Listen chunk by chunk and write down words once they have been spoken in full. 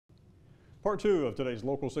Part two of today's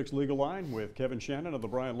Local 6 Legal Line with Kevin Shannon of the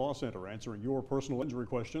Bryant Law Center, answering your personal injury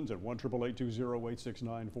questions at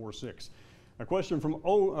 1-888-208-6946. A question from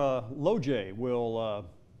Loj will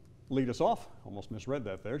lead us off. Almost misread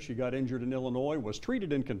that there. She got injured in Illinois, was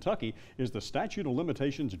treated in Kentucky. Is the statute of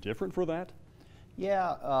limitations different for that?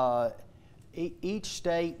 Yeah, each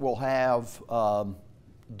state will have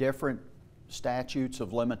different statutes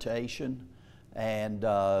of limitation, and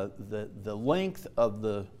the length of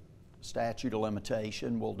the statute of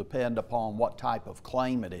limitation will depend upon what type of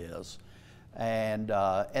claim it is, and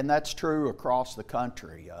that's true across the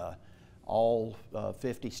country, all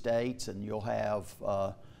 50 states, and you'll have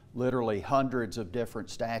literally hundreds of different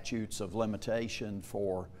statutes of limitation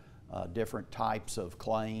for different types of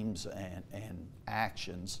claims and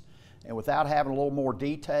actions. And without having a little more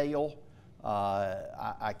detail,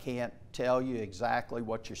 I can't tell you exactly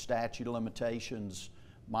what your statute of limitations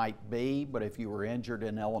might be, but if you were injured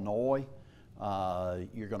in Illinois,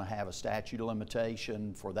 you're going to have a statute of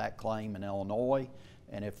limitation for that claim in Illinois.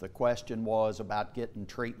 And if the question was about getting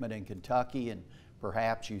treatment in Kentucky, and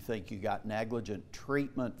perhaps you think you got negligent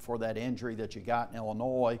treatment for that injury that you got in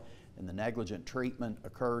Illinois, and the negligent treatment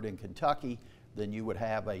occurred in Kentucky, then you would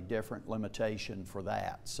have a different limitation for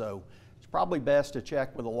that. So it's probably best to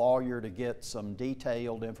check with a lawyer to get some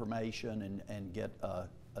detailed information and get a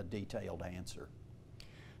detailed answer.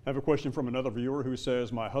 I have a question from another viewer who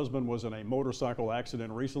says, my husband was in a motorcycle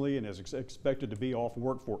accident recently and is expected to be off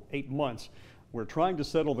work for 8 months. We're trying to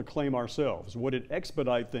settle the claim ourselves. Would it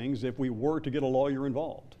expedite things if we were to get a lawyer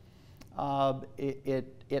involved?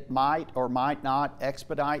 It might or might not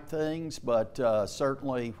expedite things, but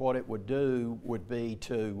certainly what it would do would be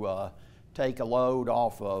to take a load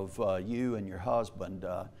off of you and your husband.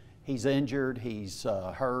 He's injured, he's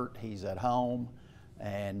hurt, he's at home,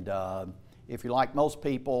 and if you're like most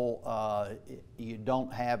people, you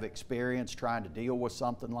don't have experience trying to deal with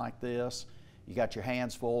something like this. You got your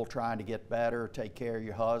hands full trying to get better, take care of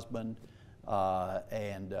your husband,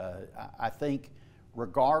 and I think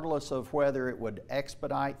regardless of whether it would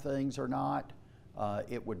expedite things or not,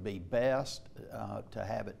 it would be best to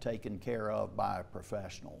have it taken care of by a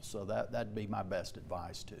professional. So that'd be my best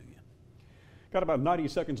advice to you. Got about 90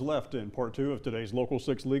 seconds left in part two of today's Local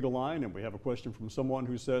 6 Legal Line, and we have a question from someone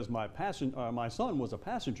who says, my son was a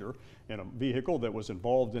passenger in a vehicle that was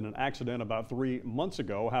involved in an accident about 3 months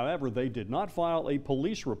ago. However, they did not file a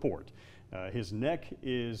police report. His neck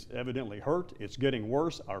is evidently hurt. It's getting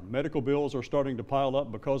worse. Our medical bills are starting to pile up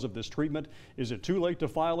because of this treatment. Is it too late to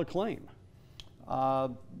file a claim?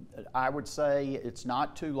 I would say it's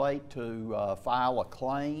not too late to file a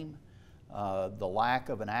claim. The lack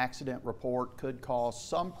of an accident report could cause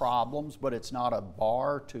some problems, but it's not a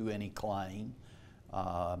bar to any claim.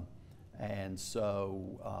 And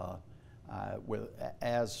so,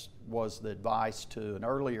 as was the advice to an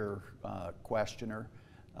earlier questioner,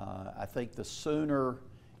 I think the sooner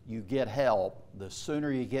you get help, the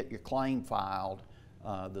sooner you get your claim filed,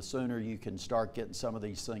 the sooner you can start getting some of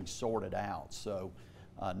these things sorted out. So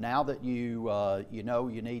now that you know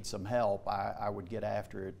you need some help, I would get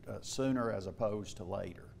after it sooner as opposed to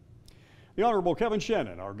later. The Honorable Kevin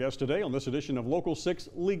Shannon, our guest today on this edition of Local 6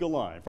 Legal Line.